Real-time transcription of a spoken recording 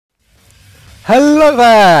Hello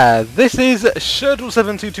there, this is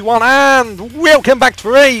Shirdel7221 and welcome back to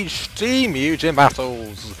HD MUGEN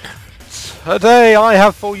Battles. Today I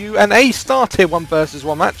have for you an A-star tier 1 versus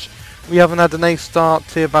 1 match. We haven't had an A-star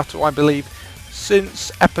tier battle, I believe, since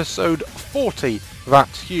episode 40. That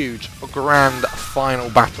huge grand final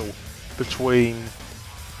battle between,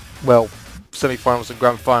 well, semi-finals and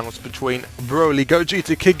grand finals between Broly,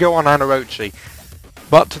 Gogeta, Kid Gohan and Orochi.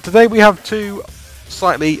 But today we have two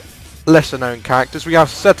slightly lesser known characters. We have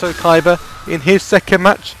Seto Kaiba in his second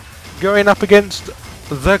match going up against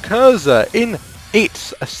the Cursor in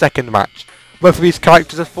its second match. Both of these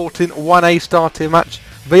characters have fought in one A-star tier match.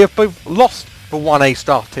 They have both lost the one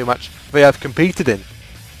A-star tier match they have competed in.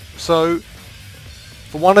 So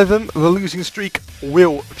for one of them the losing streak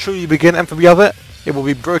will truly begin, and for the other it will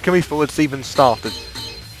be broken before it's even started.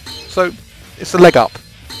 So it's a leg up.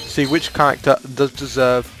 See which character does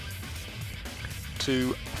deserve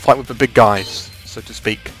to fight with the big guys, so to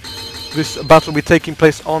speak. This battle will be taking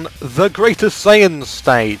place on the Greatest Saiyan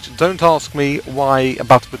stage. Don't ask me why a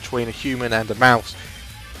battle between a human and a mouse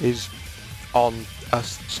is on a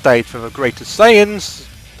stage for the Greatest Saiyans.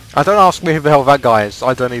 Don't ask me who the hell that guy is.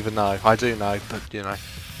 I don't even know. I do know, but you know,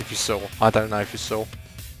 if you saw. I don't know if you saw.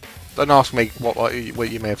 Don't ask me what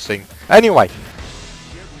you may have seen. Anyway.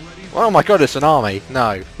 Oh my god, it's an army.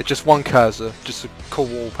 No, it's just one cursor, just a cool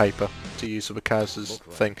wallpaper to use for the cursor's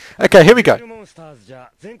thing. Okay, here we go. Are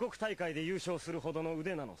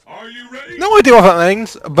you ready? No idea what that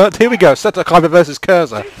means, but here we go. Seto Kaiba versus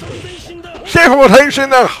Cursor.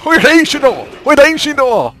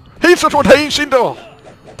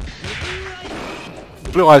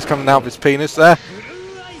 Blue eyes coming out of his penis there.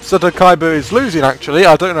 Seto Kaiba is losing actually.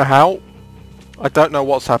 I don't know how. I don't know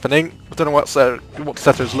what's happening. I don't know what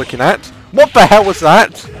Seto's looking at. What the hell was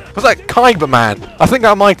that? Was that Kaiba man? I think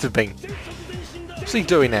that might have been. What's he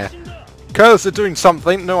doing there? Cursor doing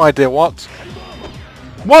something, no idea what.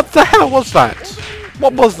 What the hell was that?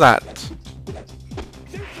 What was that?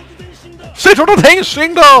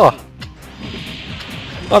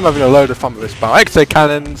 I'm having a load of fun with this battle. X-ray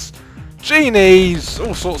cannons, genies,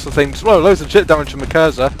 all sorts of things. Whoa, loads of shit damage from the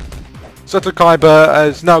Cursor. Seto Kaiba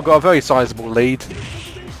has now got a very sizable lead.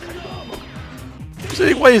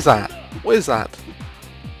 See, what is that? What is that?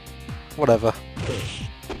 Whatever.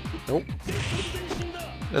 Nope.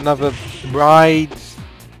 Another ride.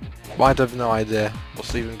 I have no idea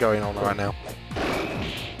what's even going on right now.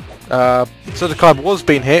 Seto Kaiba was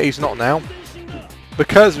being hit, he's not now.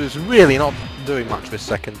 Because he was really not doing much this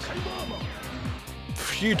second.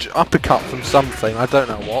 Huge uppercut from something, I don't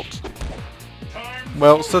know what.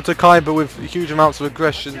 Well, Seto Kaiba with huge amounts of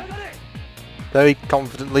aggression very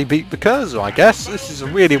confidently beat the Cursor, I guess. This is a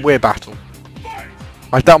really weird battle.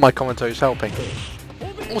 I doubt my commentary is helping.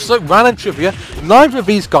 Also, random trivia, neither of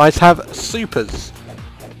these guys have supers.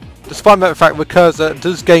 Despite the fact the Cursor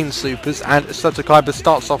does gain supers, and Seto Kaiba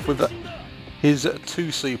starts off with his two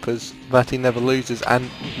supers that he never loses and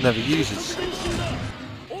never uses.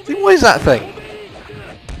 See, what is that thing?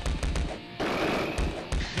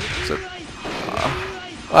 So,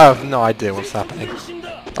 I have no idea what's happening.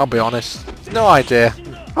 I'll be honest, no idea.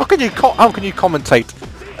 How can you commentate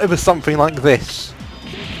over something like this?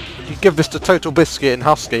 You give this to Total Biscuit and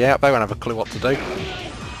Husky, yeah, they won't have a clue what to do.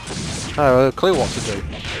 Oh, a clue what to do.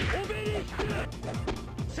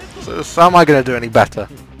 So how am I going to do any better?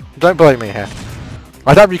 Don't blame me here.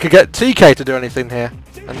 I doubt you could get TK to do anything here,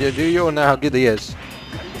 and you all know how good he is.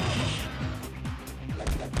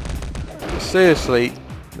 Seriously,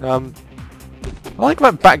 I like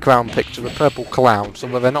that background picture, the purple clouds,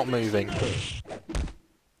 and where they're not moving.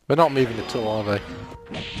 They're not moving at all, are they?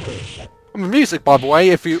 And the music, by the way,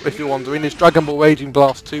 if you're wondering, is Dragon Ball Raging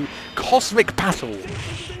Blast 2 Cosmic Battle.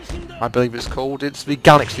 I believe it's called. It's the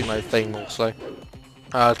Galaxy Mode theme also.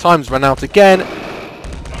 Time's run out again,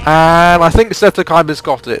 and I think Seto Kaiba's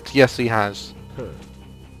got it. Yes, he has.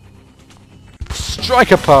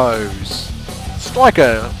 Striker pose.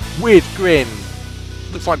 Striker. Weird grin.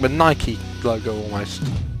 Looks like the Nike logo almost.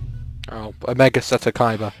 Oh, Omega Seto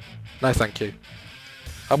Kaiba. No thank you.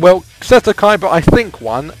 Well, Seto Kaiba I think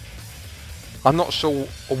won. I'm not sure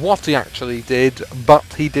what he actually did, but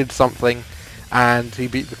he did something and he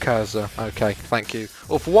beat the Cursor. Okay, thank you.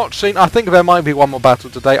 Well, for watching, I think there might be one more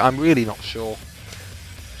battle today. I'm really not sure.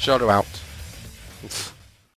 Shout out.